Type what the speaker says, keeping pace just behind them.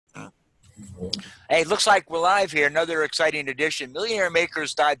Hey, looks like we're live here. Another exciting edition,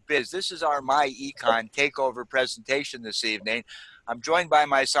 MillionaireMakers.biz. This is our MyEcon takeover presentation this evening. I'm joined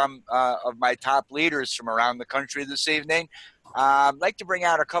by some of my top leaders from around the country this evening. I'd like to bring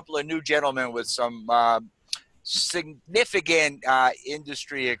out a couple of new gentlemen with some significant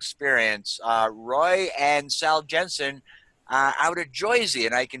industry experience. Roy and Sal Jensen out of Jersey,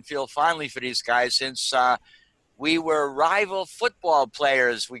 and I can feel fondly for these guys since we were rival football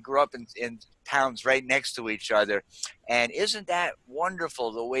players. We grew up in towns right next to each other. And isn't that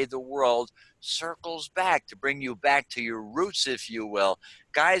wonderful, the way the world circles back to bring you back to your roots, if you will.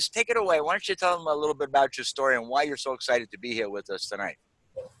 Guys, take it away. Why don't you tell them a little bit about your story and why you're so excited to be here with us tonight?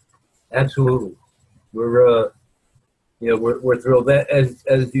 Absolutely. We're thrilled. As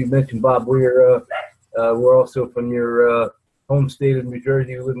you mentioned, Bob, we're also from your home state of New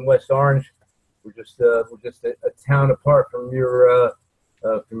Jersey. We live in West Orange. We're just a town apart from your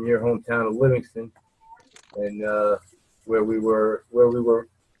hometown of Livingston, and where we were,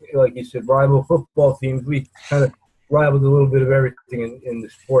 like you said, rival football teams. We kind of rivaled a little bit of everything in the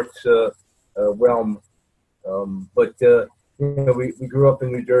sports realm. But we grew up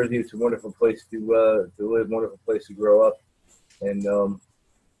in New Jersey. It's a wonderful place to live, wonderful place to grow up, and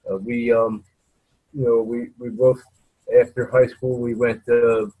we both. After high school, we went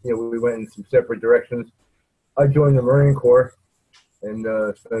in some separate directions. I joined the Marine Corps and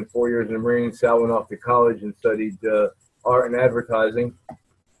spent 4 years in the Marines. Sal went off to college and studied art and advertising,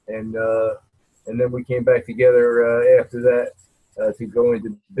 and then we came back together after that to go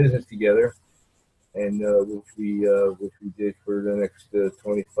into business together, and which we did for the next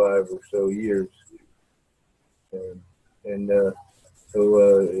 25 or so years, after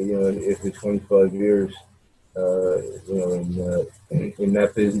 25 years. In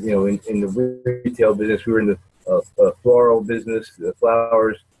that business, in the retail business, we were in the floral business, the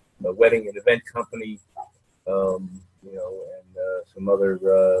flowers, wedding and event company, and some other.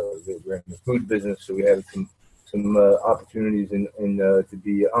 We're in the food business, so we had some opportunities in to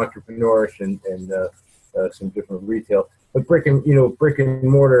be entrepreneurish and some different retail. But brick and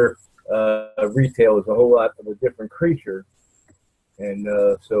mortar retail is a whole lot of a different creature, and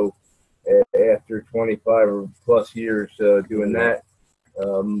so. After 25 or plus years doing that,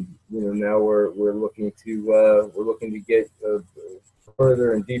 now we're looking to get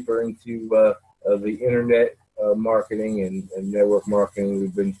further and deeper into the internet marketing and network marketing.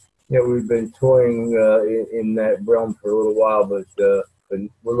 We've been toying in that realm for a little while, but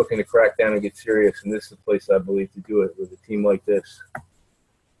we're looking to crack down and get serious. And this is the place I believe to do it with a team like this.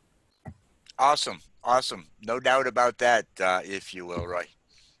 Awesome, no doubt about that, if you will, Roy.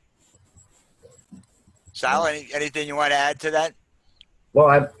 Sal, anything you want to add to that?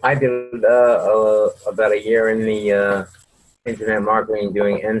 Well, I did about a year in the internet marketing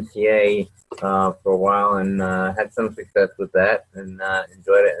doing MCA for a while, and had some success with that, and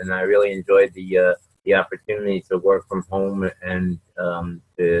enjoyed it. And I really enjoyed the opportunity to work from home and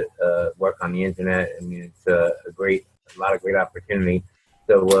to work on the internet. I mean, it's a lot of great opportunity.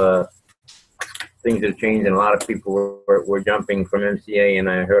 So things have changed, and a lot of people were jumping from MCA, and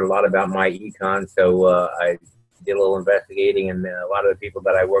I heard a lot about MyEcon, so I did a little investigating, and a lot of the people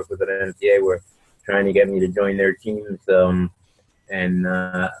that I worked with at MCA were trying to get me to join their teams. And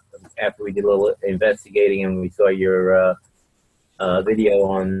after we did a little investigating and we saw your video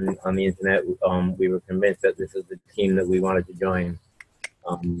on the internet, we were convinced that this is the team that we wanted to join.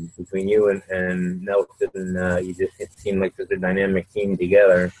 Between you and Nelson, you just seemed like such a dynamic team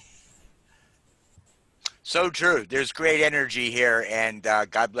together. So true. There's great energy here, and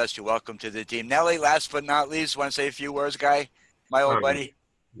God bless you. Welcome to the team. Nelly, last but not least, want to say a few words, guy? My old buddy.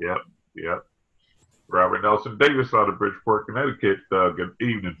 Yep. Robert Nelson Davis out of Bridgeport, Connecticut. Good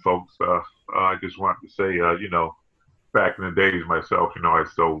evening, folks. I just wanted to say, back in the days myself, I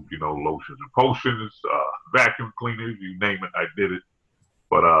sold, lotions and potions, vacuum cleaners, you name it, I did it.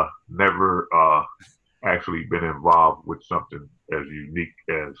 But never actually been involved with something as unique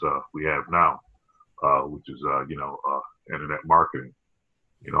as we have now. Which is, internet marketing.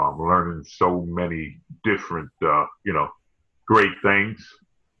 I'm learning so many different, great things.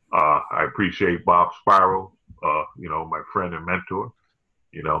 I appreciate Bob Spiral, my friend and mentor.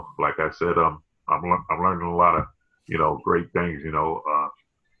 Like I said, I'm learning a lot of, great things,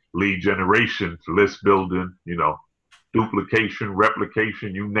 lead generation, list building, duplication,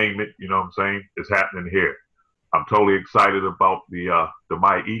 replication, you name it, what I'm saying? It's happening here. I'm totally excited about the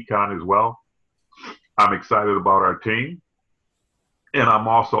MyEcon as well. I'm excited about our team, and I'm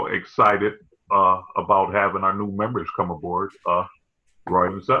also excited about having our new members come aboard,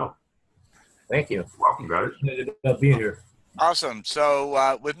 Roy himself. Thank you. Welcome, guys. Excited about being here. Awesome.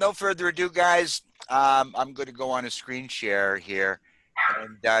 So with no further ado, guys, I'm going to go on a screen share here.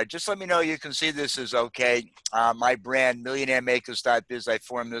 And just let me know you can see this is okay. My brand, millionairemakers.biz, I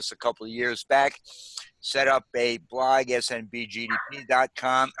formed this a couple of years back. Set up a blog,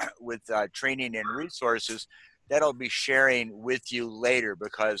 snbgdp.com, with training and resources that I'll be sharing with you later,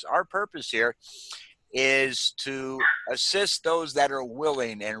 because our purpose here is to assist those that are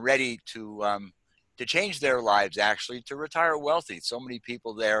willing and ready to change their lives, actually, to retire wealthy. So many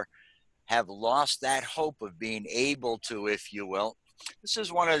people there have lost that hope of being able to, if you will. This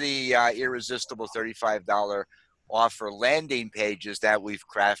is one of the irresistible $35 offer landing pages that we've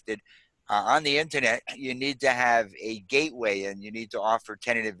crafted. On the internet, you need to have a gateway and you need to offer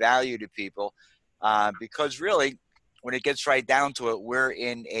tentative value to people, because really, when it gets right down to it, we're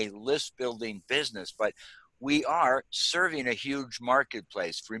in a list building business, but we are serving a huge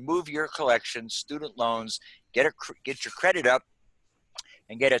marketplace. Remove your collection, student loans, get your credit up,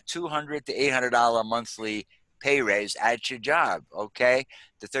 and get a $200 to $800 monthly pay raise at your job. Okay,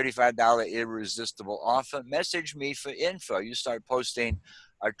 the $35 irresistible offer. Message me for info. You start posting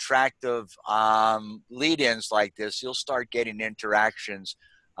attractive lead-ins like this, you'll start getting interactions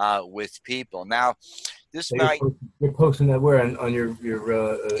with people. Now, this So might you're posting that where on your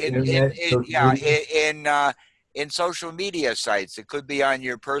internet, social yeah, media? in social media sites. It could be on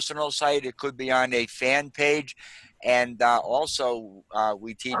your personal site. It could be on a fan page, and also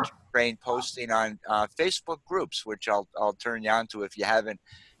we teach train posting on Facebook groups, which I'll turn you on to if you haven't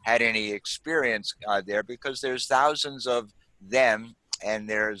had any experience there, because there's thousands of them and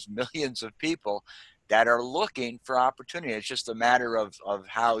there's millions of people that are looking for opportunity. It's just a matter of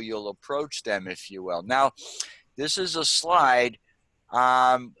how you'll approach them, if you will. Now, this is a slide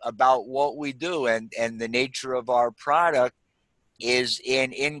about what we do, and the nature of our product is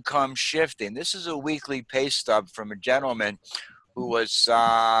in income shifting. This is a weekly pay stub from a gentleman who was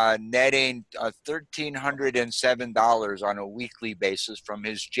netting $1,307 on a weekly basis from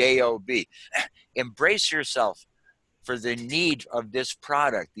his job. Embrace yourself for the need of this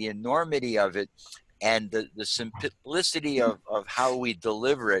product, the enormity of it, and the simplicity of how we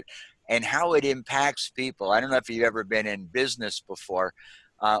deliver it and how it impacts people. I don't know if you've ever been in business before.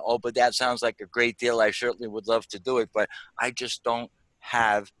 But that sounds like a great deal. I certainly would love to do it, but I just don't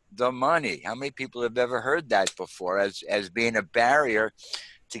have the money. How many people have ever heard that before as being a barrier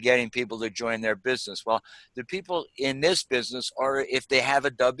to getting people to join their business? Well, the people in this business, or if they have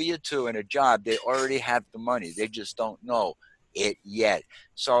a W-2 and a job, they already have the money. They just don't know it yet.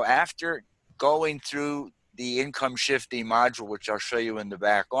 So after going through the income shifting module, which I'll show you in the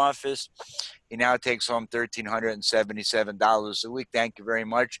back office, he now takes home $1,377 a week. Thank you very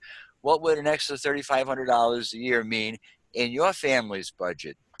much. What would an extra $3,500 a year mean in your family's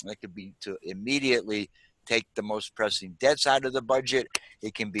budget? That could be to immediately take the most pressing debts out of the budget.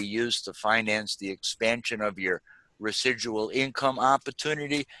 It can be used to finance the expansion of your residual income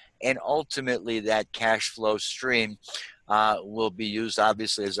opportunity, and ultimately that cash flow stream will be used,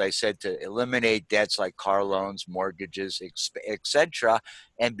 obviously, as I said, to eliminate debts like car loans, mortgages, etc.,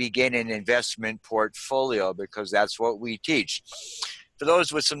 and begin an investment portfolio, because that's what we teach. For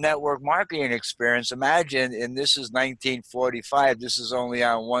those with some network marketing experience, imagine, and this is 1945, this is only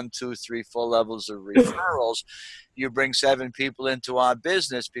on 1, 2, 3, 4 levels of referrals. You bring 7 people into our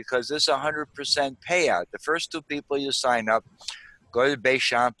business because this is 100% payout. The first 2 people you sign up, go to the base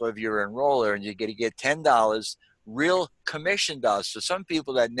shop of your enroller, and you're going to get $10 real commission dollars. So some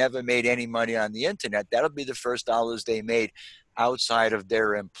people that never made any money on the internet, that'll be the first dollars they made outside of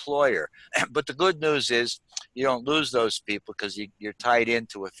their employer. But the good news is you don't lose those people, because you're tied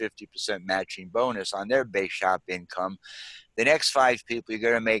into a 50% matching bonus on their base shop income. The next 5 people, you're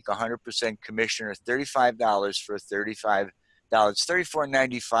going to make 100% commission, or $35 for $35. It's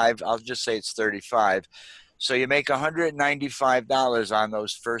 $34.95. I'll just say it's $35. So you make $195 on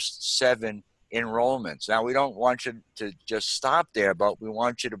those first 7 enrollments. Now, we don't want you to just stop there, but we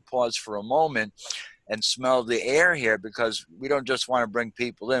want you to pause for a moment and smell the air here, because we don't just want to bring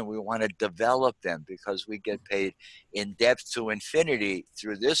people in. We want to develop them, because we get paid in depth to infinity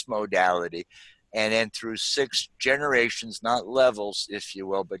through this modality. And then through 6 generations, not levels, if you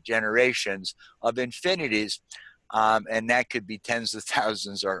will, but generations of infinities. And that could be tens of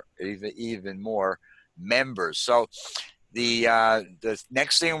thousands or even more members. So the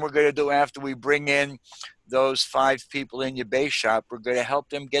next thing we're going to do after we bring in those 5 people in your base shop, we're going to help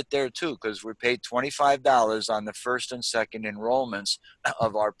them get there too, because we're paid $25 on the first and second enrollments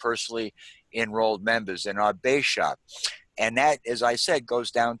of our personally enrolled members in our base shop. And that, as I said,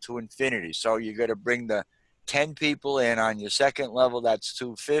 goes down to infinity. So you're going to bring the 10 people in on your second level, that's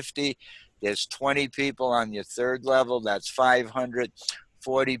 $250. There's 20 people on your third level. That's 500.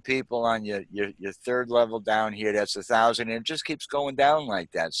 40 people on your third level down here. That's 1,000. And it just keeps going down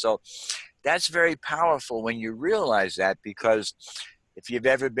like that. So that's very powerful when you realize that, because if you've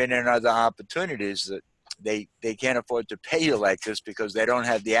ever been in other opportunities, that they can't afford to pay you like this because they don't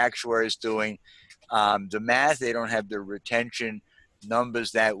have the actuaries doing the math. They don't have the retention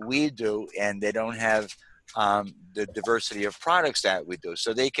numbers that we do, and they don't have the diversity of products that we do.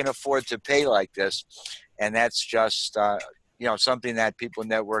 So they can afford to pay like this, and that's just something that people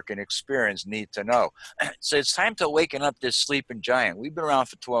network and experience need to know. So it's time to waken up this sleeping giant. We've been around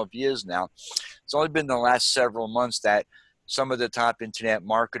for 12 years now. It's only been the last several months that some of the top internet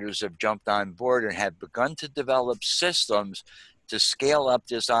marketers have jumped on board and have begun to develop systems to scale up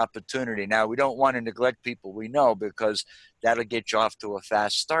this opportunity. Now, we don't want to neglect people we know, because that'll get you off to a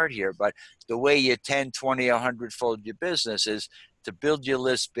fast start here. But the way you 10, 20, 100-fold your business is to build your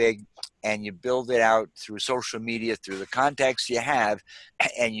list big, and you build it out through social media, through the contacts you have,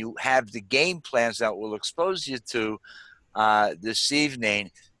 and you have the game plans that will expose you to this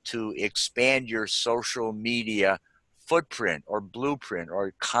evening to expand your social media footprint or blueprint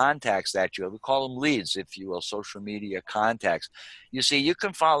or contacts that you have. We call them leads, if you will, social media contacts. You see, you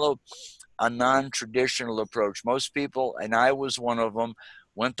can follow a non-traditional approach. Most people, and I was one of them,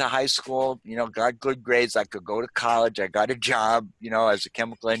 went to high school, got good grades. I could go to college. I got a job, as a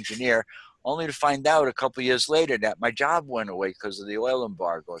chemical engineer, only to find out a couple of years later that my job went away because of the oil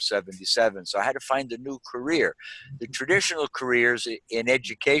embargo of 77. So I had to find a new career. The traditional careers in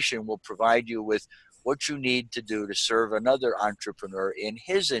education will provide you with what you need to do to serve another entrepreneur in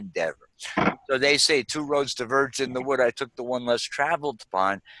his endeavor. So they say two roads diverged in the wood. I took the one less traveled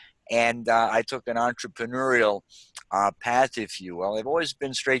upon, and I took an entrepreneurial path, if you will. I've always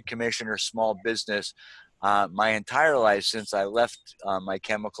been straight commission or small business my entire life since I left my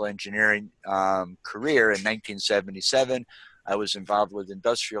chemical engineering career in 1977. I was involved with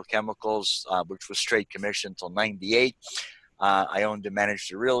industrial chemicals, which was straight commission until 98. I owned and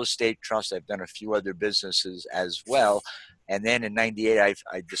managed a real estate trust. I've done a few other businesses as well. And then in 98,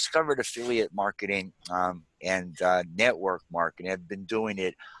 I discovered affiliate marketing and network marketing. I've been doing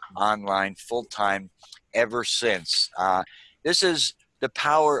it online full-time ever since. This is the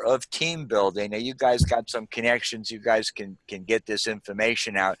power of team building. Now, you guys got some connections. You guys can get this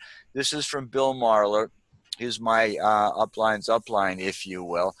information out. This is from Bill Marler. Here's my upline's upline, if you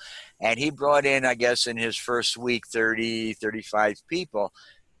will. And he brought in, I guess, in his first week, 30, 35 people,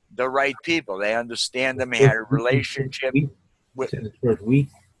 the right people. They understand them. He had a relationship with his first week.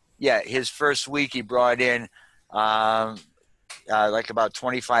 Yeah, his first week he brought in like about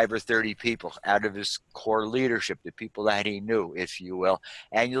 25 or 30 people out of his core leadership, the people that he knew, if you will.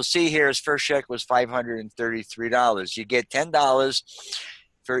 And you'll see here his first check was $533. You get $10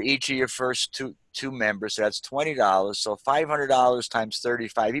 for each of your first two members. So that's $20. So $500 times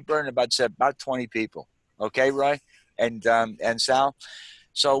 35. He burned about 20 people. Okay, Roy and Sal.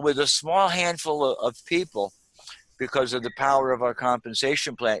 So with a small handful of people, because of the power of our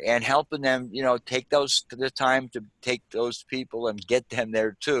compensation plan and helping them, take the time to take those people and get them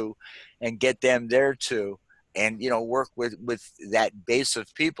there too, and work with that base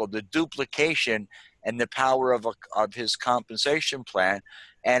of people, the duplication and the power of his compensation plan.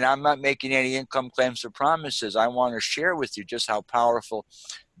 And I'm not making any income claims or promises. I want to share with you just how powerful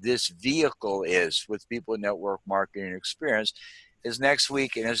this vehicle is with people in network marketing experience. Is next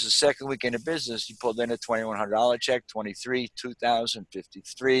week, and it's the second week in the business, you pulled in a $2,100 check, 23, 2,000,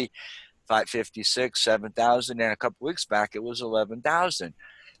 53, 556, 7,000, and a couple weeks back it was 11,000.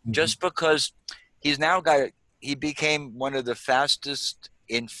 Just because he became one of the fastest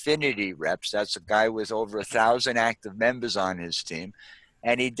Infinity reps. That's a guy with over 1,000 active members on his team,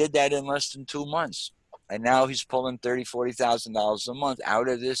 and he did that in less than 2 months. And now he's pulling $30,000, $40,000 a month out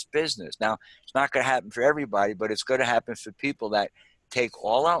of this business. Now, it's not going to happen for everybody, but it's going to happen for people that take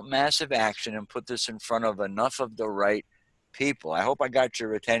all-out massive action and put this in front of enough of the right people. I hope I got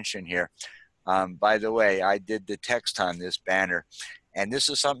your attention here. By the way, I did the text on this banner, and this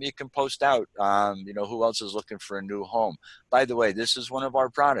is something you can post out. Who else is looking for a new home? By the way, this is one of our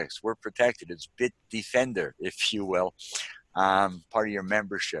products. We're protected. It's Bit Defender, if you will. Part of your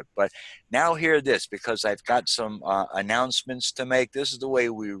membership. But now hear this, because I've got some announcements to make. This is the way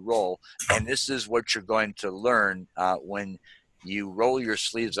we roll, and this is what you're going to learn when you roll your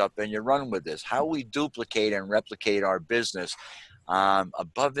sleeves up and you run with this. How we duplicate and replicate our business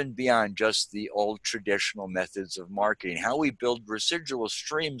above and beyond just the old traditional methods of marketing. How we build residual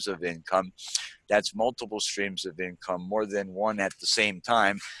streams of income. That's multiple streams of income, more than one at the same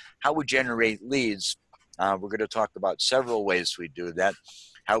time. How we generate leads. We're going to talk about several ways we do that.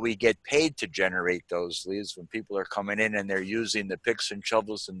 how we get paid to generate those leads. When people are coming in and they're using the picks and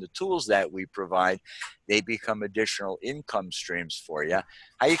shovels and the tools that we provide, they become additional income streams for you.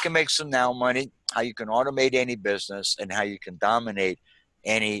 How you can make some now money, how you can automate any business, and how you can dominate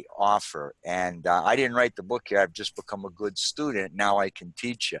any offer. And I didn't write the book here. I've just become a good student. Now I can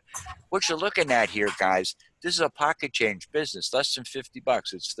teach you. What you're looking at here, guys, this is a pocket change business, less than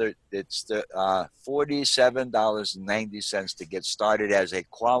 $50. It's the $47.90 to get started as a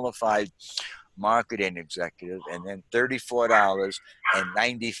qualified marketing executive, and then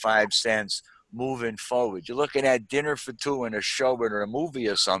 $34.95 moving forward. You're looking at dinner for two and a show or a movie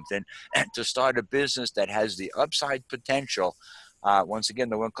or something, and to start a business that has the upside potential. Once again,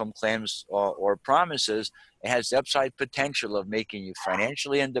 no income claims or promises. It has the upside potential of making you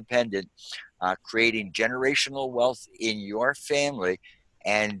financially independent, creating generational wealth in your family,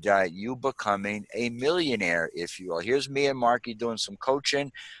 and you becoming a millionaire, if you will. Here's me and Marky doing some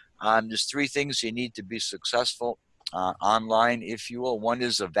coaching. There's three things you need to be successful online, if you will. One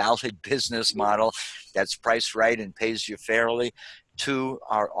is a valid business model that's priced right and pays you fairly. Two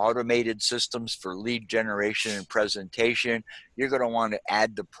are automated systems for lead generation and presentation. You're going to want to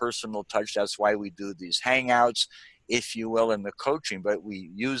add the personal touch. That's why we do these hangouts, if you will, in the coaching. But we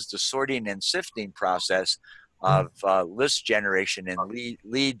use the sorting and sifting process of list generation and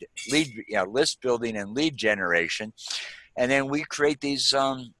list building and lead generation. And then we create these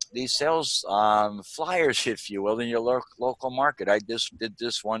sales flyers, if you will, in your local market. I just did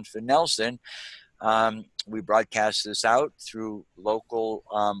this one for Nelson. We broadcast this out through local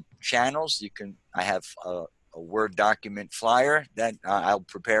channels. I have a Word document flyer that I'll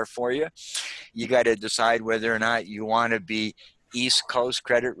prepare for you. You got to decide whether or not you want to be East Coast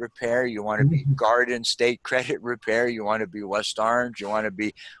Credit Repair, you want to be Garden State Credit Repair, you want to be West Orange, you want to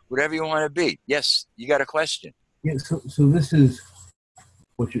be whatever you want to be. Yes, you got a question. Yeah, so this is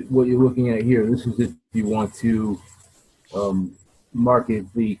what you're looking at here. This is if you want to market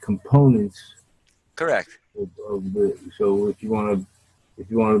the components. Correct. So if you want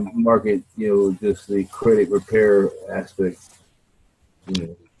to market, just the credit repair aspect,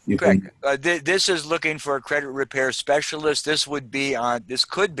 correct. This is looking for a credit repair specialist. This could be on,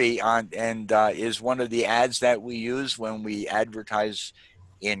 and is one of the ads that we use when we advertise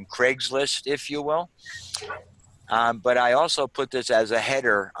in Craigslist, if you will. But I also put this as a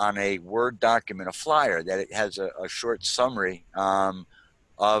header on a Word document, a flyer, that it has a short summary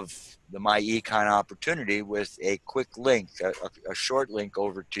of the MyEcon opportunity with a quick link, a short link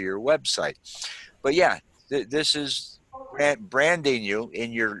over to your website. But yeah, this is branding you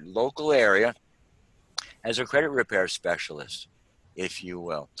in your local area as a credit repair specialist, if you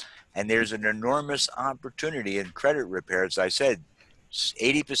will. And there's an enormous opportunity in credit repair. As I said,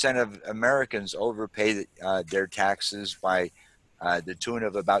 80% of Americans overpay their taxes by the tune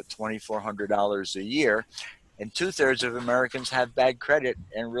of about $2,400 a year. And 2/3 of Americans have bad credit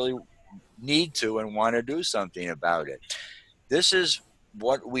and really need to and want to do something about it. This is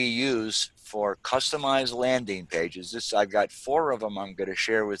what we use for customized landing pages. I've got 4 of them I'm going to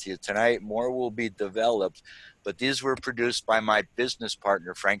share with you tonight. More will be developed, but these were produced by my business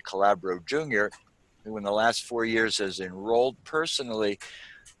partner, Frank Calabro Jr., who in the last 4 years has enrolled personally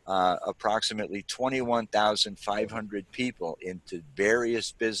approximately 21,500 people into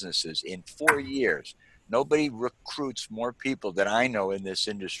various businesses in 4 years. Nobody recruits more people that I know in this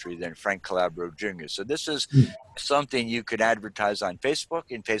industry than Frank Calabro Jr. So this is something you could advertise on Facebook,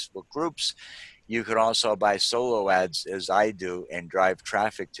 in Facebook groups. You could also buy solo ads, as I do, and drive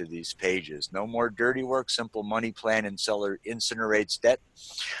traffic to these pages. No more dirty work, simple money plan, and seller incinerates debt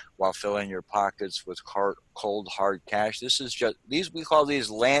while filling your pockets with cold, hard cash. This is just, we call these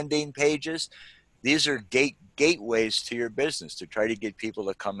landing pages. These are gateways to your business to try to get people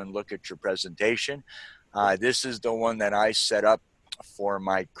to come and look at your presentation. This is the one that I set up for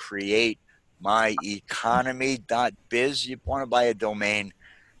my create myeconomy.biz. You want to buy a domain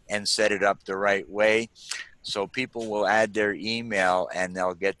and set it up the right way. So people will add their email and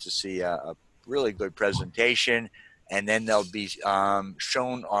they'll get to see a really good presentation. And then they'll be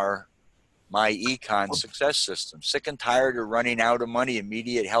shown our MyEcon success system. Sick and tired of running out of money,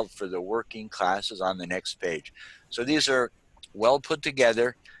 immediate help for the working classes on the next page. So these are well put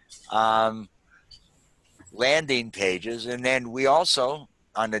together landing pages. And then we also,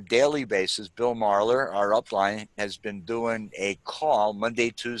 on a daily basis, Bill Marler, our upline, has been doing a call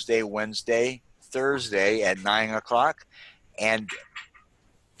Monday, Tuesday, Wednesday, Thursday at 9 o'clock and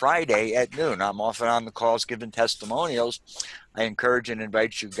Friday at noon. I'm often on the calls giving testimonials. I encourage and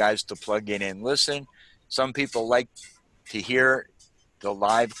invite you guys to plug in and listen. Some people like to hear the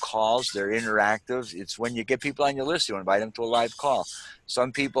live calls, they're interactive. It's when you get people on your list, you invite them to a live call.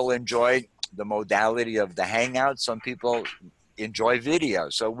 Some people enjoy the modality of the hangout. Some people enjoy video.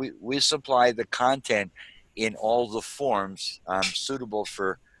 So we supply the content in all the forms suitable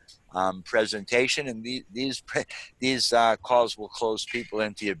for presentation, and these calls will close people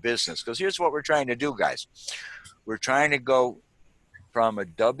into your business. Because here's what we're trying to do, guys. We're trying to go from a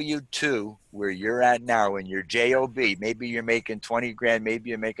W-2 where you're at now in your JOB. Maybe you're making 20 grand, maybe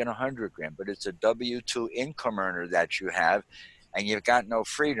you're making 100 grand, but it's a W-2 income earner that you have, and you've got no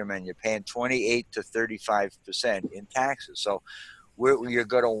freedom, and you're paying 28 to 35% in taxes. So where you're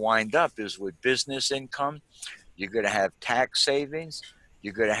going to wind up is with business income. You're going to have tax savings.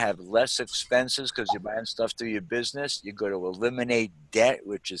 You're going to have less expenses because you're buying stuff through your business. You're going to eliminate debt,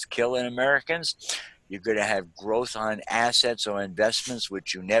 which is killing Americans. You're going to have growth on assets or investments,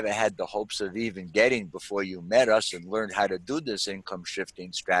 which you never had the hopes of even getting before you met us and learned how to do this income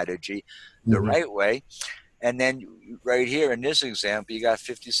shifting strategy the right way. And then right here in this example, you got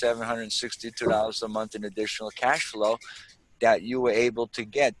 $5,762 a month in additional cash flow that you were able to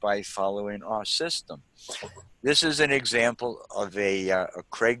get by following our system. This is an example of a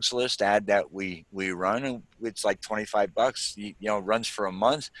Craigslist ad that we run, and it's like $25. You know, runs for a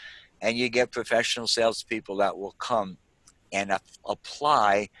month, and you get professional salespeople that will come and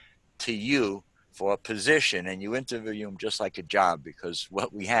apply to you for a position, and you interview them just like a job, because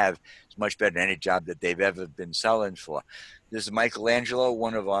what we have is much better than any job that they've ever been selling for. This is Michelangelo,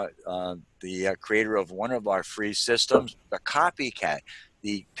 one of our the creator of one of our free systems, the Copycat.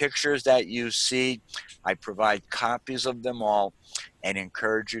 The pictures that you see, I provide copies of them all and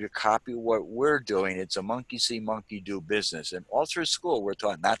encourage you to copy what we're doing. It's a monkey see, monkey do business. And all through school, we're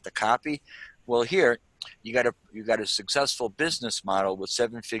taught not to copy. Well, here, you got a successful business model with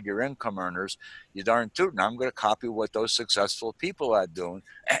 7-figure income earners. You darn tootin', I'm going to copy what those successful people are doing,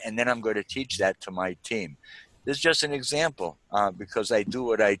 and then I'm going to teach that to my team. This is just an example, because I do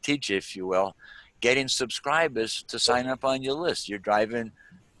what I teach, if you will, getting subscribers to sign up on your list. You're driving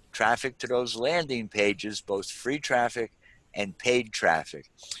traffic to those landing pages, both free traffic and paid traffic.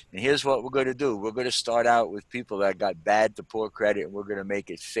 And here's what we're going to do. We're going to start out with people that got bad to poor credit, and we're going to make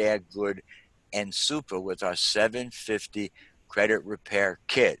it fair, good, and super with our 750 credit repair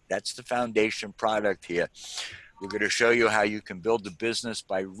kit. That's the foundation product here. We're going to show you how you can build a business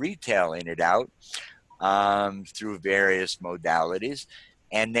by retailing it out through various modalities,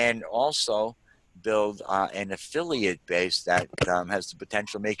 and then also build an affiliate base that has the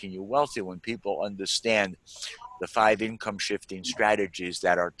potential of making you wealthy when people understand the 5 income shifting strategies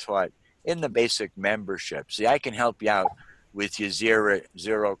that are taught in the basic membership. See, I can help you out with your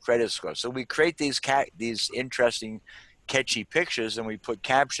zero credit score. So we create these interesting, catchy pictures, and we put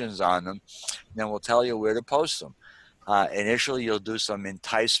captions on them. And then we'll tell you where to post them. Initially, you'll do some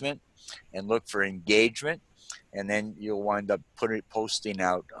enticement and look for engagement, and then you'll wind up posting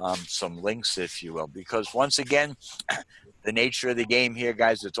out some links, if you will. Because once again, the nature of the game here,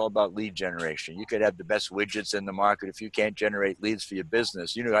 guys, it's all about lead generation. You could have the best widgets in the market. If you can't generate leads for your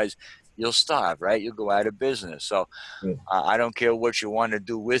business, you guys, you'll starve, right? You'll go out of business. So I don't care what you want to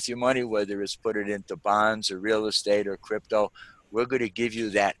do with your money, whether it's put it into bonds or real estate or crypto. We're going to give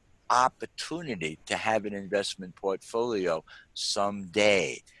you that opportunity to have an investment portfolio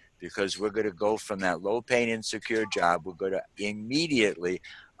someday, because we're going to go from that low-paying, insecure job. We're going to immediately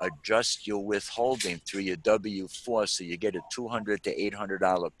adjust your withholding through your W-4, so you get a $200 to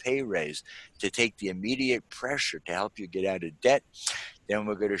 $800 pay raise to take the immediate pressure to help you get out of debt. Then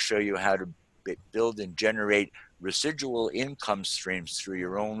we're going to show you how to build and generate residual income streams through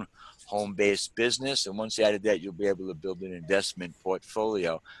your own home-based business. And once you're out of debt, you'll be able to build an investment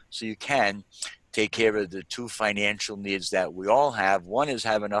portfolio so you can take care of the 2 financial needs that we all have. One is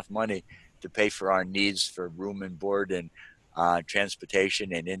have enough money to pay for our needs for room and board and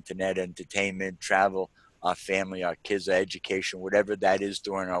transportation and internet, entertainment, travel, our family, our kids, our education, whatever that is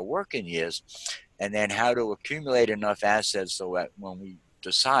during our working years. And then how to accumulate enough assets so that when we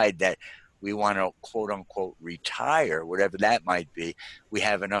decide that we want to quote unquote retire, whatever that might be, we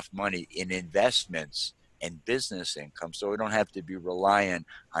have enough money in investments and business income, so we don't have to be reliant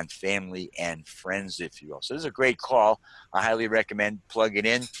on family and friends, if you will. So this is a great call. I highly recommend plugging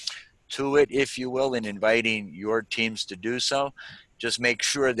in to it, if you will, and inviting your teams to do so. Just make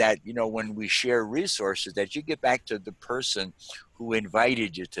sure that, when we share resources, that you get back to the person who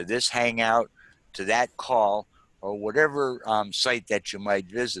invited you to this hangout, to that call, or whatever site that you might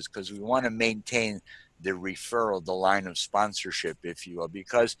visit, because we want to maintain the referral, the line of sponsorship, if you will,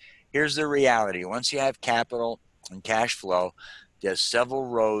 because here's the reality. Once you have capital and cash flow, there's several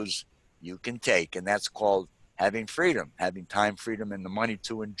roads you can take, and that's called having freedom, having time, freedom, and the money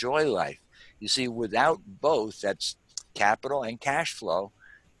to enjoy life. You see, without both, that's capital and cash flow,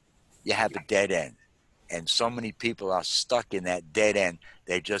 you have a dead end. And so many people are stuck in that dead end.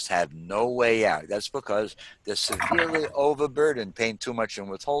 They just have no way out. That's because they're severely overburdened, paying too much in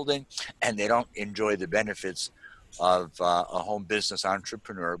withholding, and they don't enjoy the benefits of a home business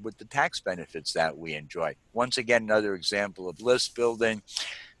entrepreneur with the tax benefits that we enjoy. Once again, another example of list building.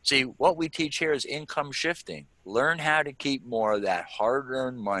 See, what we teach here is income shifting. Learn how to keep more of that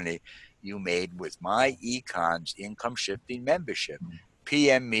hard-earned money you made with MyEcon's income shifting membership.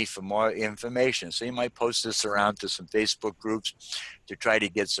 PM me for more information. So you might post this around to some Facebook groups to try to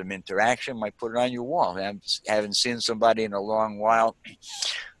get some interaction. Might put it on your wall. I haven't seen somebody in a long while.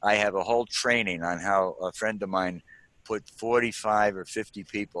 I have a whole training on how a friend of mine put 45 or 50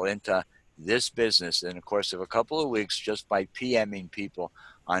 people into this business in the course of a couple of weeks just by PMing people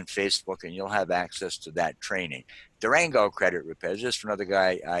on Facebook, and you'll have access to that training. Durango Credit Repair, just another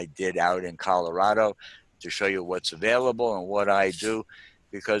guy I did out in Colorado to show you what's available and what I do,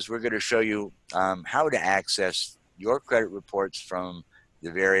 because we're going to show you how to access your credit reports from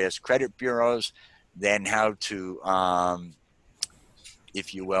the various credit bureaus, then how to,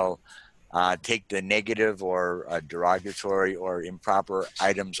 if you will, take the negative or derogatory or improper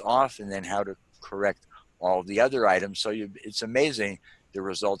items off, and then how to correct all the other items. So it's amazing the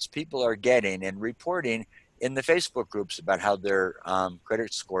results people are getting and reporting in the Facebook groups about how their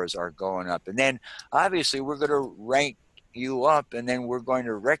credit scores are going up. And then obviously we're going to rank you up, and then we're going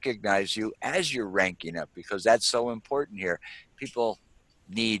to recognize you as you're ranking up, because that's so important here. People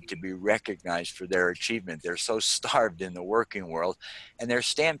need to be recognized for their achievement. They're so starved in the working world, and they're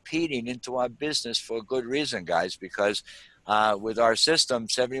stampeding into our business for a good reason, guys, because with our system,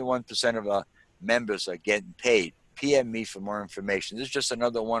 71% of our members are getting paid. PM me for more information. This is just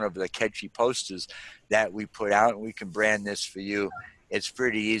another one of the catchy posters that we put out, and we can brand this for you. It's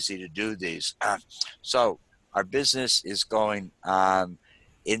pretty easy to do these. So our business is going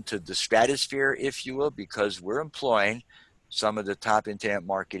into the stratosphere, if you will, because we're employing some of the top internet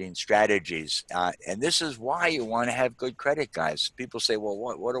marketing strategies. And this is why you want to have good credit, guys. People say, well,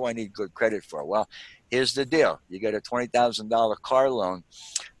 what do I need good credit for? Well, here's the deal. You get a $20,000 car loan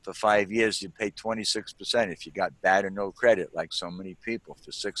for 5 years, you pay 26% if you got bad or no credit, like so many people,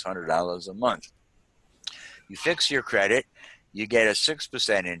 for $600 a month. You fix your credit, you get a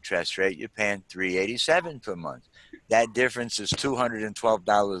 6% interest rate, you're paying $387 per month. That difference is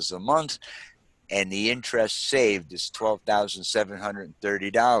 $212 a month, and the interest saved is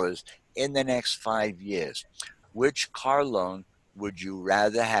 $12,730 in the next 5 years. Which car loan would you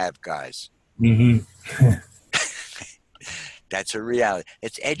rather have, guys? Mm-hmm. That's a reality.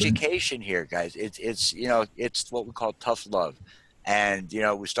 It's education here, guys. It's it's what we call tough love. And,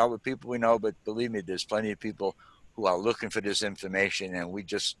 we start with people we know, but believe me, there's plenty of people who are looking for this information, and we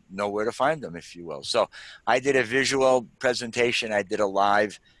just know where to find them, if you will. So I did a visual presentation. I did a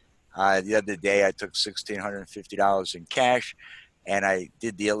live the other day. I took $1,650 in cash, and I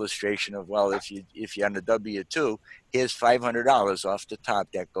did the illustration of, well, if you're on the W-2, here's $500 off the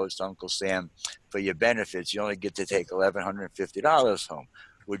top that goes to Uncle Sam for your benefits. You only get to take $1,150 home.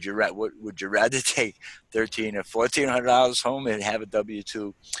 Would you rather take $1,300 or $1,400 home and have a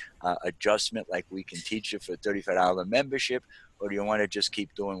W-2 adjustment like we can teach you for a $35 membership, or do you want to just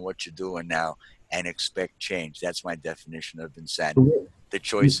keep doing what you're doing now and expect change? That's my definition of insanity. The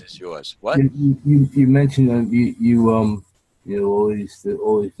choice is yours. What? You mentioned you all these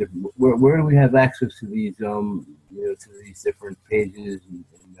different. Where do we have access to these to these different pages?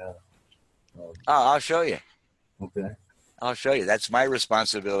 I'll show you. Okay. I'll show you. That's my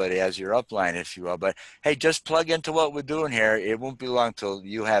responsibility as your upline, if you will. But hey, just plug into what we're doing here. It won't be long till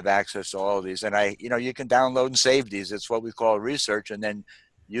you have access to all of these. And you can download and save these. It's what we call research, and then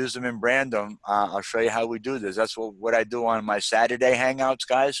use them and brand them. I'll show you how we do this. That's what I do on my Saturday Hangouts,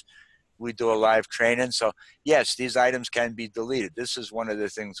 guys. We do a live training. So yes, these items can be deleted. This is one of the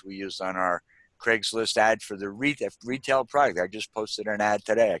things we use on our Craigslist ad for the retail product. I just posted an ad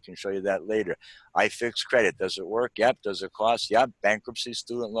today. I can show you that later. I fix credit. Does it work? Yep. Does it cost? Yep. Bankruptcy,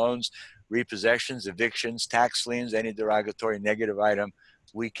 student loans, repossessions, evictions, tax liens, any derogatory negative item,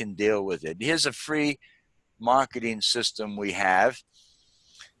 we can deal with it. Here's a free marketing system we have.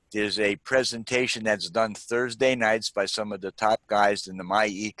 There's a presentation that's done Thursday nights by some of the top guys in the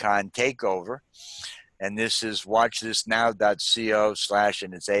MyEcon takeover. And this is watchthisnow.co/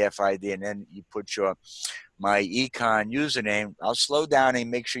 and it's AFID, and then you put your MyEcon username. I'll slow down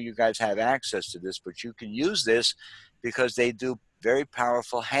and make sure you guys have access to this, but you can use this because they do very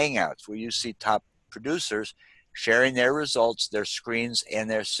powerful hangouts where you see top producers sharing their results, their screens, and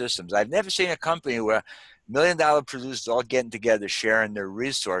their systems. I've never seen a company where $1 million producers all getting together, sharing their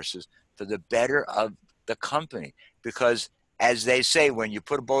resources for the better of the company. Because as they say, when you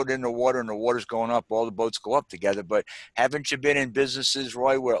put a boat in the water and the water's going up, all the boats go up together. But haven't you been in businesses,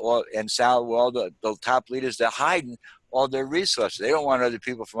 Roy, and Sal, where all the top leaders, they're hiding all their resources. They don't want other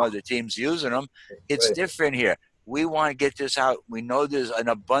people from other teams using them. It's Right. different here. We want to get this out. We know there's an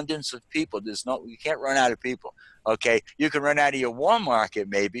abundance of people. You can't run out of people. Okay, you can run out of your warm market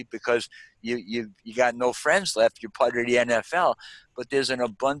maybe because you got no friends left. You're part of the NFL, but there's an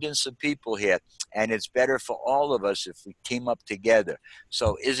abundance of people here, and it's better for all of us if we team up together.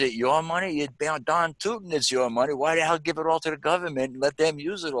 So, is it your money? You're darn tootin' it's your money. Why the hell give it all to the government and let them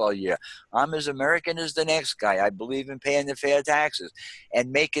use it all year? I'm as American as the next guy. I believe in paying the fair taxes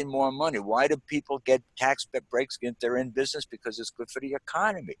and making more money. Why do people get tax breaks if they're in business? Because it's good for the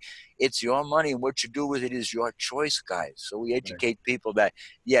economy. It's your money, and what you do with it is your choice, guys. So we educate people that,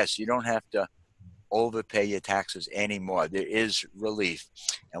 yes, you don't have to overpay your taxes anymore. There is relief,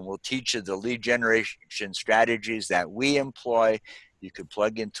 and we'll teach you the lead generation strategies that we employ. You can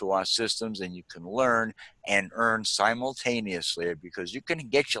plug into our systems and you can learn and earn simultaneously, because you can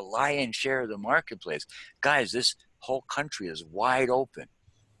get your lion's share of the marketplace. Guys, this whole country is wide open.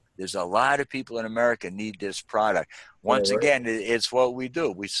 There's a lot of people in America need this product. Once again, it's what we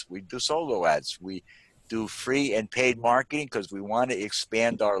do. We do solo ads. We do free and paid marketing because we want to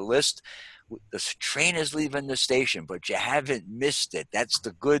expand our list. The train is leaving the station, but you haven't missed it. That's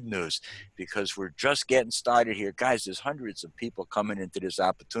the good news, because we're just getting started here. Guys, there's hundreds of people coming into this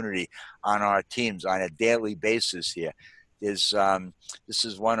opportunity on our teams on a daily basis here. This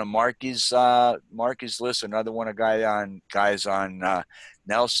is one of Marky's list, another one of guys on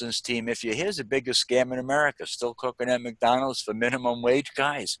Nelson's team. If you here's the biggest scam in America, still cooking at McDonald's for minimum wage,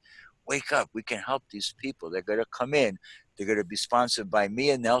 guys, wake up. We can help these people. They're going to come in. They're going to be sponsored by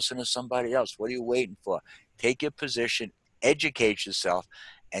me and Nelson or somebody else. What are you waiting for? Take your position, educate yourself,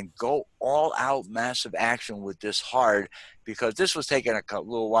 and go all out massive action with this hard, because this was taken a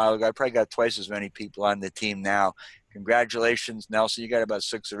little while ago. I probably got twice as many people on the team now. Congratulations, Nelson. You got about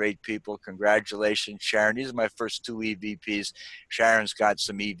 6 or 8 people. Congratulations, Sharon. These are my first 2 EVPs. Sharon's got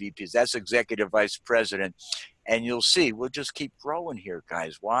some EVPs. That's Executive Vice President. And you'll see, we'll just keep growing here,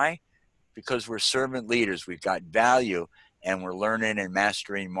 guys. Why? Because we're servant leaders. We've got value, and we're learning and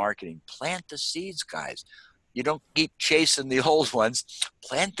mastering marketing. Plant the seeds, guys. You don't keep chasing the old ones.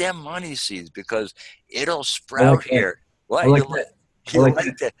 Plant them money seeds, because it'll sprout here. What? I like that. You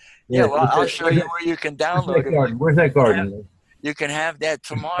like that? Yeah, well, I'll show you where you can download it. Where's that garden? You can have that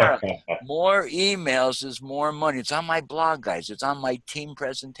tomorrow. More emails is more money. It's on my blog, guys. It's on my team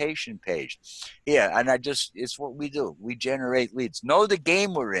presentation page. Yeah, and it's what we do. We generate leads. Know the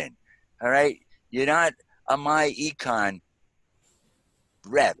game we're in. All right? You're not a MyEcon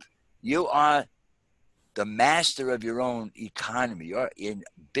rep. You are the master of your own economy. You're in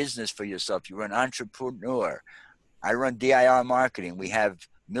business for yourself. You're an entrepreneur. I run DIR marketing. We have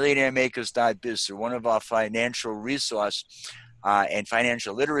MillionaireMakers.biz. They're one of our financial resource and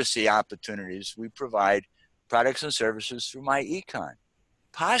financial literacy opportunities. We provide products and services through MyEcon.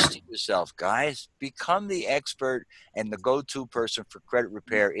 Posture yourself, guys. Become the expert and the go-to person for credit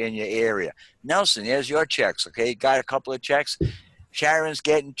repair in your area. Nelson, there's your checks, okay? Got a couple of checks. Sharon's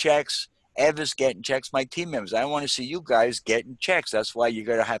getting checks. Eva's getting checks. My team members, I want to see you guys getting checks. That's why you're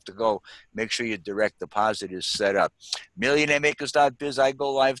going to have to go make sure your direct deposit is set up. MillionaireMakers.biz, I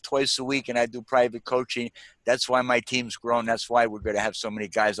go live twice a week, and I do private coaching. That's why my team's grown. That's why we're going to have so many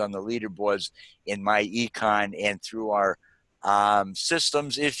guys on the leaderboards in MyEcon and through our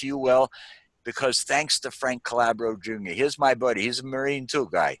systems, if you will, because thanks to Frank Calabro Jr. Here's my buddy. He's a Marine too,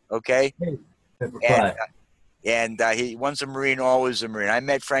 guy, okay? And he once a Marine, always a Marine. I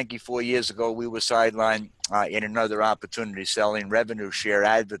met Frankie 4 years ago. We were sidelined in another opportunity selling revenue share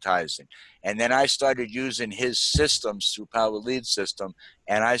advertising. And then I started using his systems through Power Lead System,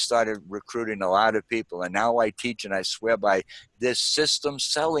 and I started recruiting a lot of people. And now I teach, and I swear by this system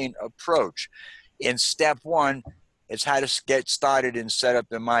selling approach. In step 1, it's how to get started and set up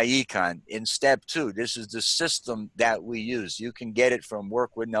in MyEcon. In step 2, this is the system that we use. You can get it from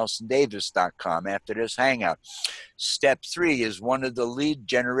workwithnelsondavis.com after this hangout. Step 3 is one of the lead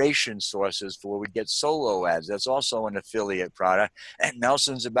generation sources for where we get solo ads. That's also an affiliate product. And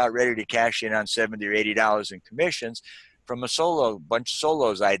Nelson's about ready to cash in on $70 or $80 in commissions from a bunch of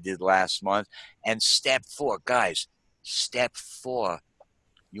solos I did last month. And step 4, guys, step 4.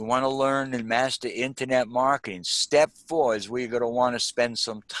 You want to learn and master internet marketing. Step 4 is where you're going to want to spend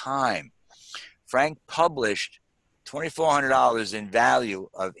some time. Frank published $2,400 in value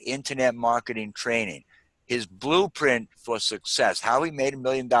of internet marketing training. his blueprint for success, how he made $1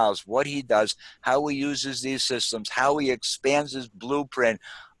 million, what he does, how he uses these systems, how he expands his blueprint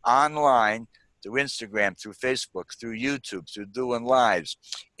online through Instagram, through Facebook, through YouTube, through doing lives,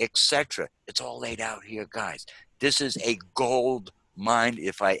 etc. It's all laid out here, guys. This is a gold mine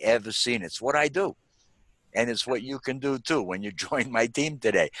if I ever seen it. It's what I do. And it's what you can do too when you join my team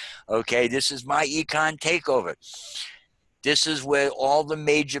today. Okay, this is MyEcon Takeover. This is where all the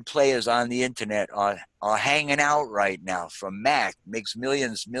major players on the internet are hanging out right now. From Mac, makes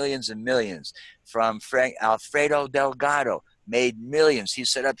millions and millions. From Alfredo Delgado, made millions. He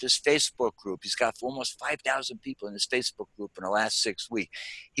set up this Facebook group. He's got almost 5,000 people in his Facebook group in the last 6 weeks.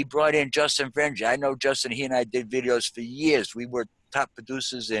 He brought in Justin French. I know Justin. He and I did videos for years. We were top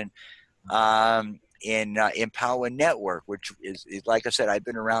producers in Empower Network, which is, like I said, I've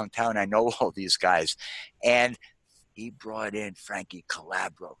been around town. I know all these guys. And he brought in Frankie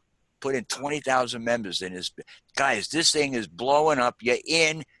Calabro, put in 20,000 members in his. Guys, this thing is blowing up. You're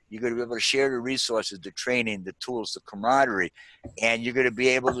in. You're going to be able to share the resources, the training, the tools, the camaraderie, and you're going to be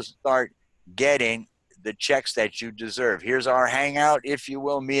able to start getting the checks that you deserve. Here's our hangout, if you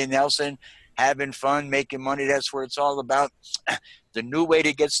will, me and Nelson, having fun, making money. That's what it's all about. The new way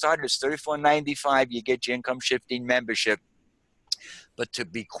to get started is $34.95. You get your income shifting membership. But to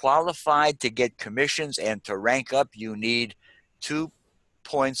be qualified to get commissions and to rank up, you need 2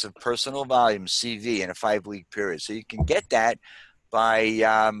 points of personal volume, CV, in a 5-week period. So you can get that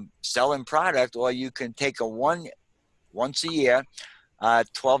by selling product, or you can take a once a year,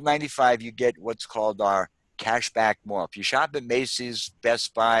 $12.95. You get what's called our cashback mall. If you shop at Macy's,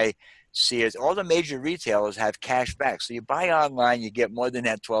 Best Buy, Sears, all the major retailers have cash back. So you buy online, you get more than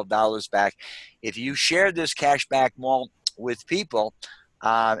that $12 back. If you share this cashback mall with people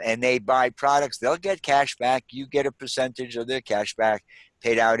and they buy products, they'll get cash back. You get a percentage of their cash back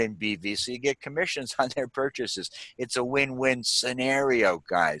paid out in BV. So you get commissions on their purchases. It's a win-win scenario,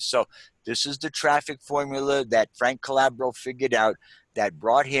 guys. So this is the traffic formula that Frank Calabro figured out that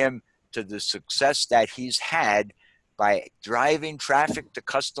brought him to the success that he's had by driving traffic to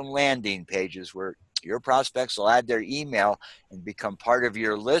custom landing pages where your prospects will add their email and become part of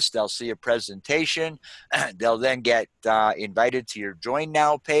your list. They'll see a presentation. They'll then get invited to your Join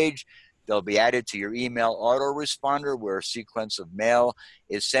Now page. They'll be added to your email autoresponder where a sequence of mail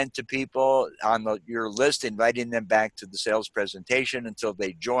is sent to people on your list, inviting them back to the sales presentation until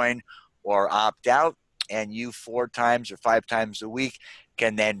they join or opt out. And you 4 times or 5 times a week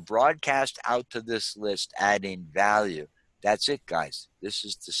can then broadcast out to this list, adding value. That's it, guys. This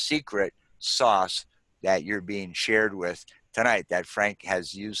is the secret sauce that you're being shared with tonight that Frank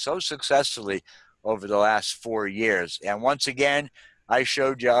has used so successfully over the last 4 years. And once again, I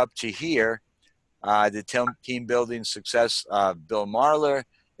showed you up to here, the team building success, Bill Marler.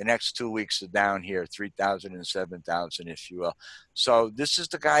 The next 2 weeks are down here, 3,000 and 7,000, if you will. So this is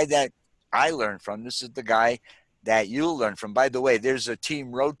the guy that I learned from. This is the guy that you'll learn from. By the way, there's a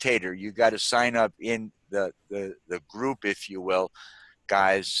team rotator. You got to sign up in the group, if you will,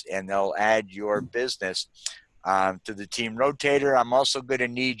 guys, and they'll add your business to the team rotator. I'm also going to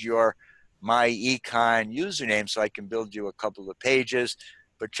need your MyEcon username so I can build you a couple of pages.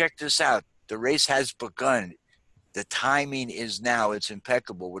 But check this out. The race has begun. The timing is now. It's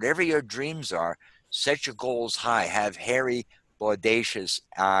impeccable. Whatever your dreams are, set your goals high. Have hairy, audacious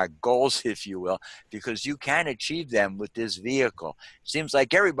goals, if you will, because you can achieve them with this vehicle. Seems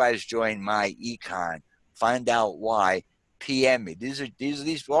like everybody's joined MyEcon. Find out why. PM me.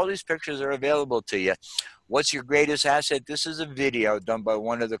 All these pictures are available to you. What's your greatest asset? This is a video done by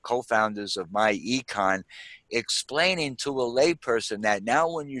one of the co-founders of MyEcon explaining to a layperson that now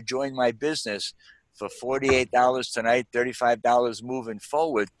when you join my business for $48 tonight, $35 moving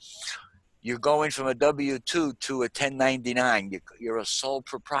forward, you're going from a W-2 to a 1099. You're a sole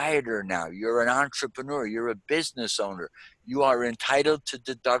proprietor now. You're an entrepreneur. You're a business owner. You are entitled to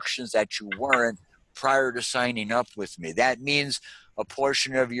deductions that you weren't prior to signing up with me. That means a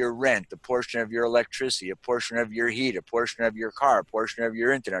portion of your rent, a portion of your electricity, a portion of your heat, a portion of your car, a portion of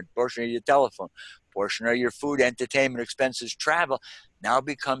your internet, a portion of your telephone, a portion of your food, entertainment expenses, travel, now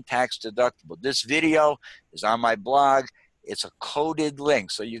become tax deductible. This video is on my blog. It's a coded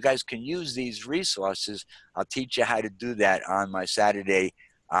link, so you guys can use these resources. I'll teach you how to do that on my Saturday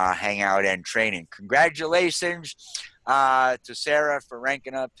hangout and training. Congratulations to Sarah for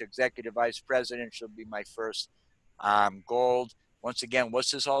ranking up to Executive Vice President. She'll be my first gold. Once again,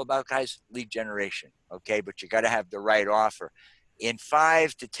 what's this all about, guys? Lead generation, okay? But you got to have the right offer. In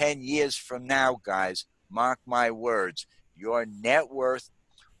 5 to 10 years from now, guys, mark my words, your net worth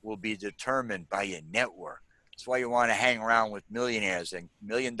will be determined by your network. That's why you want to hang around with millionaires and $1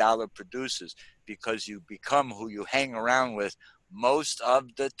 million producers, because you become who you hang around with most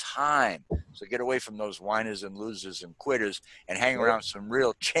of the time. So get away from those whiners and losers and quitters and hang around some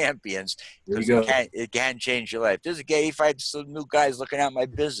real champions, because it can change your life. There's a guy, if I had some new guys looking at my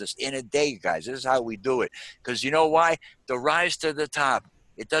business in a day, guys, this is how we do it. Because you know why? The rise to the top,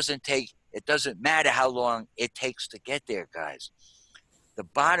 it doesn't matter how long it takes to get there, guys. The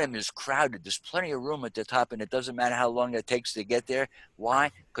bottom is crowded. There's plenty of room at the top, and it doesn't matter how long it takes to get there.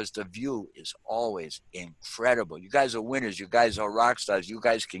 Why? Because the view is always incredible. You guys are winners. You guys are rock stars. You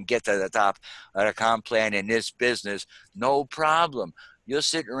guys can get to the top of the comp plan in this business, no problem. You're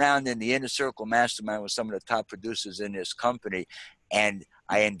sitting around in the inner circle mastermind with some of the top producers in this company, and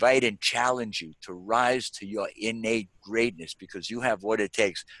I invite and challenge you to rise to your innate greatness, because you have what it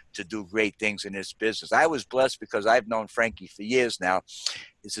takes to do great things in this business. I was blessed because I've known Frankie for years now.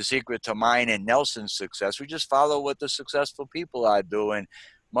 It's a secret to mine and Nelson's success. We just follow what the successful people are doing.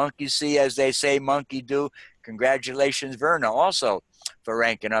 Monkey see, as they say, monkey do. Congratulations, Verna, also for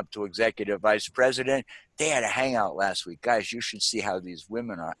ranking up to executive vice president. They had a hangout last week. Guys, you should see how these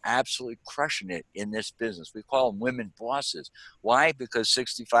women are absolutely crushing it in this business. We call them women bosses. Why? Because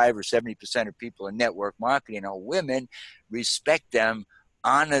 65 or 70% of people in network marketing are women. Respect them,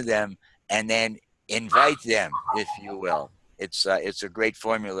 honor them, and then invite them, if you will. It's a great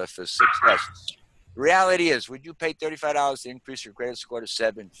formula for success. The reality is, would you pay $35 to increase your credit score to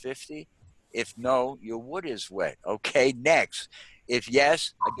 750? If no, your wood is wet. Okay, next. If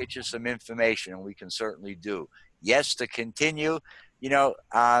yes, I'll get you some information, and we can certainly do. Yes, to continue. You know,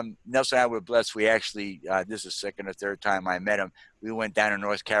 Nelson and I were blessed. We actually, this is the second or third time I met him. We went down to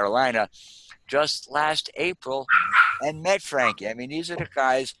North Carolina just last April and met Frankie. I mean, these are the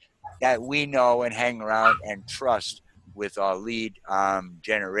guys that we know and hang around and trust with our lead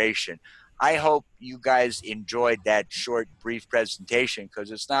generation. I hope you guys enjoyed that short, brief presentation,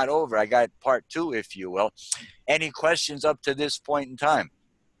 because it's not over. I got part two, if you will. Any questions up to this point in time?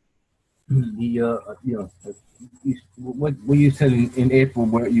 What you said in April,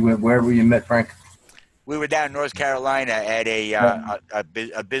 where you went, wherever you met Frank? We were down in North Carolina at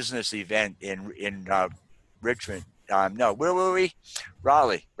a business event in Richmond. No, where were we?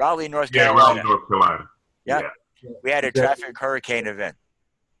 Raleigh, North Carolina. Raleigh, North Carolina. Yeah. We had a traffic hurricane event.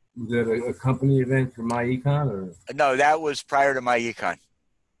 Was that a company event for MyEcon, or? No, that was prior to MyEcon.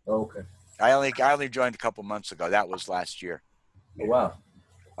 Oh, okay. I only joined a couple months ago. That was last year. Oh, wow.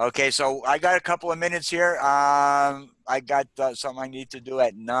 Okay, so I got a couple of minutes here. I got something I need to do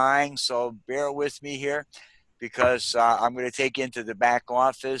at 9, so bear with me here, because I'm going to take you into the back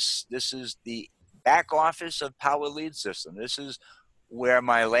office. This is the back office of Power Lead System. This is where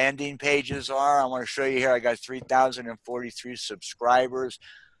my landing pages are. I want to show you here. I got 3,043 subscribers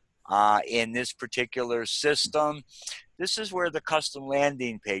in this particular system. This is where the custom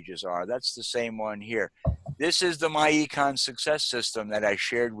landing pages are. That's the same one here. This is the MyEcon success system that I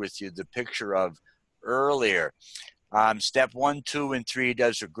shared with you the picture of earlier. Step 1, 2, and 3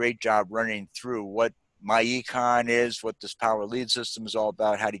 does a great job running through what MyEcon is, what this Power Lead System is all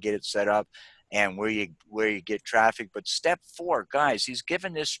about, how to get it set up, and where you get traffic. But step 4, guys, he's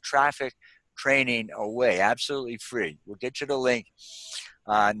given this traffic training away absolutely free. We'll get you the link.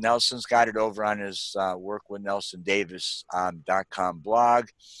 Nelson's got it over on his workwithnelsondavis.com blog.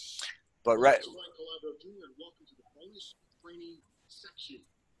 But right. Welcome to the bonus training section.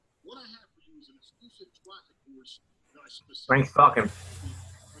 What I have for you is an exclusive traffic course that I specifically. Frank's talking.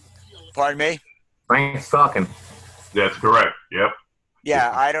 Pardon me? Frank's talking. That's correct. Yep.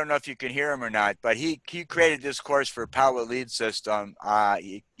 Yeah, I don't know if you can hear him or not, but he created this course for Power Lead System.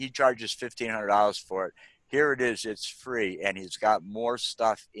 He charges $1,500 for it. Here it is. It's free, and he's got more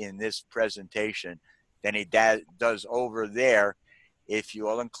stuff in this presentation than he does over there, if you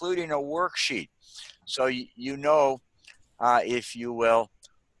will, including a worksheet. So you know, if you will,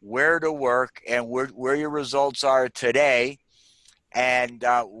 where to work and where your results are today, and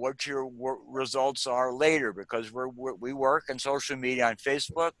what your results are later, because we work on social media, on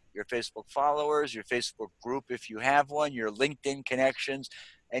Facebook, your Facebook followers, your Facebook group if you have one, your LinkedIn connections.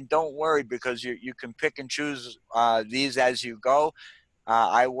 And don't worry, because you can pick and choose these as you go.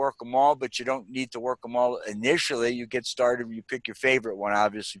 I work them all, but you don't need to work them all initially. You get started, you pick your favorite one.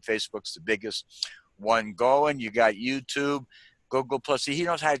 Obviously, Facebook's the biggest one going. You got YouTube, Google Plus. See, he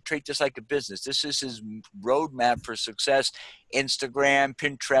knows how to treat this like a business. This is his roadmap for success. Instagram,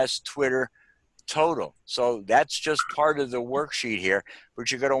 Pinterest, Twitter, total. So that's just part of the worksheet here.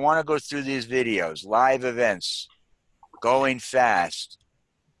 But you're going to want to go through these videos, live events, going fast,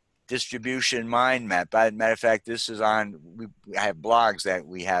 distribution mind map. By matter of fact, this is on, I have blogs that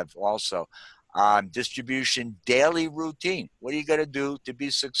we have also. distribution daily routine. What are you going to do to be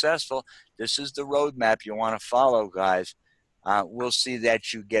successful? This is the roadmap you want to follow, guys. We'll see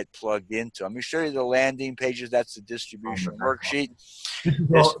that you get plugged into. I'm going to show you the landing pages. That's the distribution worksheet.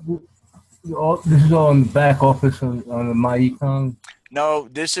 This is all in the back office on the MyEcon. No,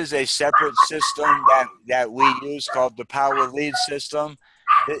 this is a separate system that we use called the Power Lead system.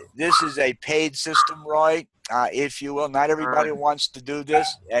 This is a paid system, Roy, if you will. Not everybody wants to do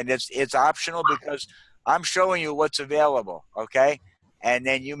this, and it's optional because I'm showing you what's available, okay? And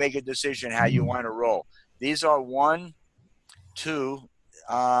then you make a decision how you want to roll. These are one, two,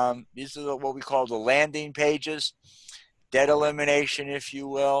 these are what we call the landing pages, debt elimination, if you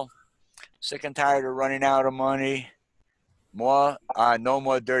will, sick and tired of running out of money, no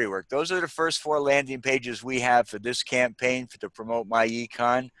more dirty work. Those are the first 4 landing pages we have for this campaign to promote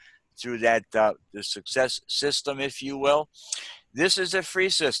MyEcon through that the success system, if you will. This is a free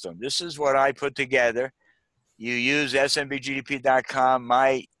system. This is what I put together. You use smbgdp.com,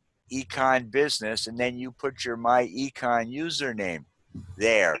 MyEcon business, and then you put your MyEcon username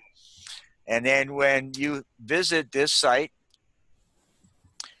there. And then when you visit this site,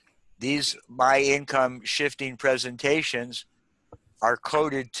 these My Income Shifting presentations are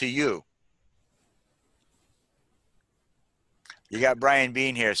coded to you. You got Brian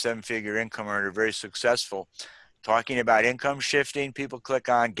Bean here, 7-figure income earner, very successful, talking about income shifting. People click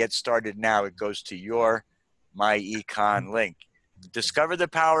on Get Started Now. It goes to your MyEcon link. Discover the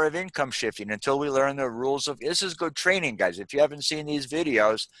power of income shifting until we learn the rules of, this is good training, guys. If you haven't seen these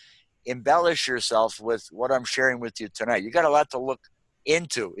videos, embellish yourself with what I'm sharing with you tonight. You got a lot to look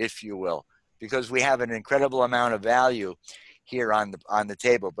into, if you will, because we have an incredible amount of value here on the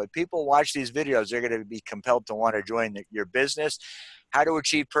table. But people watch these videos, they're going to be compelled to want to join your business. How to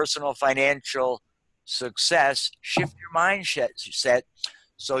achieve personal financial success. Shift your mindset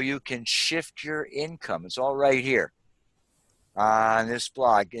so you can shift your income. It's all right here on this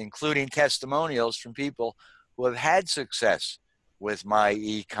blog, including testimonials from people who have had success with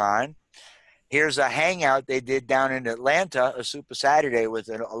MyEcon. Here's a hangout they did down in Atlanta, a Super Saturday, with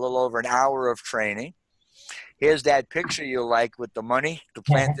a little over an hour of training. Here's that picture you like with the money, the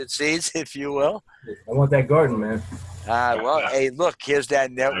planted seeds, if you will. I want that garden, man. Well, hey, look, here's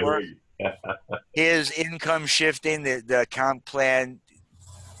that network. Here's income shifting, the account plan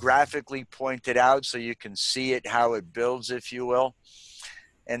graphically pointed out so you can see it, how it builds, if you will.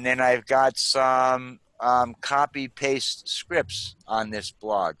 And then I've got some copy-paste scripts on this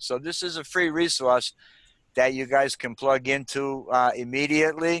blog. So this is a free resource that you guys can plug into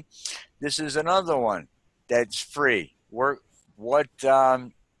immediately. This is another one that's free.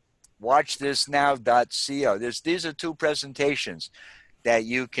 WatchThisNow.co. These are 2 presentations that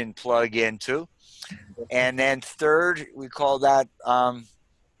you can plug into. And then third, we call that,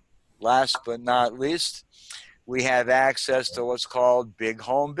 last but not least, we have access to what's called Big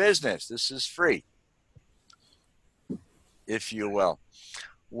Home Business. This is free, if you will,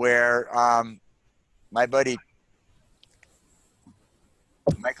 where my buddy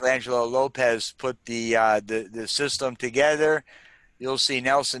Michelangelo Lopez put the system together. You'll see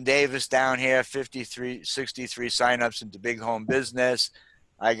Nelson Davis down here, 63 signups into Big Home Business.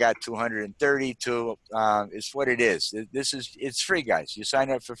 I got 232. It's what it is. It's free, guys. You sign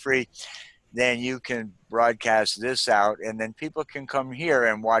up for free, then you can broadcast this out, and then people can come here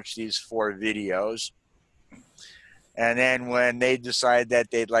and watch these 4 videos. And then when they decide that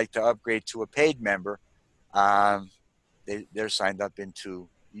they'd like to upgrade to a paid member, they're signed up into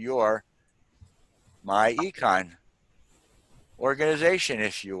your MyEcon organization,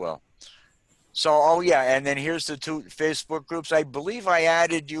 if you will. So, oh yeah, and then here's the 2 Facebook groups. I believe I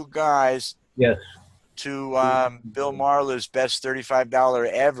added you guys to Bill Marler's best $35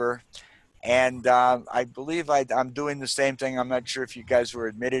 ever. And I believe I'm doing the same thing. I'm not sure if you guys were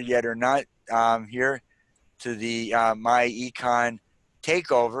admitted yet or not here to the MyEcon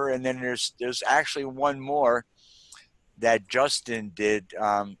takeover. And then there's actually one more that Justin did,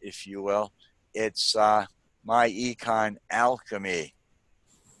 if you will. It's MyEcon Alchemy.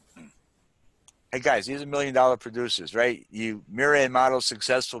 Hey guys, these are $1 million producers, right? You mirror and model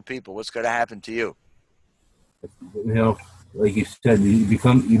successful people. What's going to happen to you? You know, like you said, you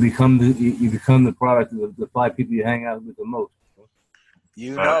become the product of the 5 people you hang out with the most.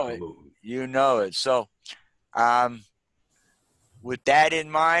 You know it. You know it. So, with that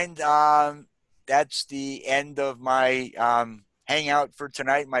in mind, that's the end of my hangout for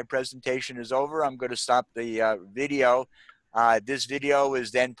tonight. My presentation is over. I'm going to stop the video. This video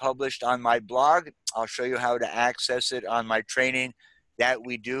is then published on my blog. I'll show you how to access it on my training that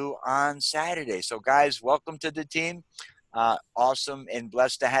we do on Saturday. So guys, welcome to the team. Awesome and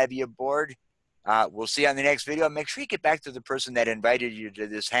blessed to have you aboard. We'll see you on the next video. Make sure you get back to the person that invited you to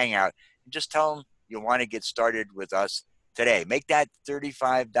this hangout and just tell them you want to get started with us today. Make that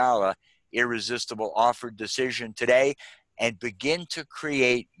 $35 irresistible offer decision today and begin to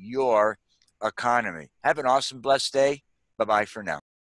create your economy. Have an awesome, blessed day. Bye-bye for now.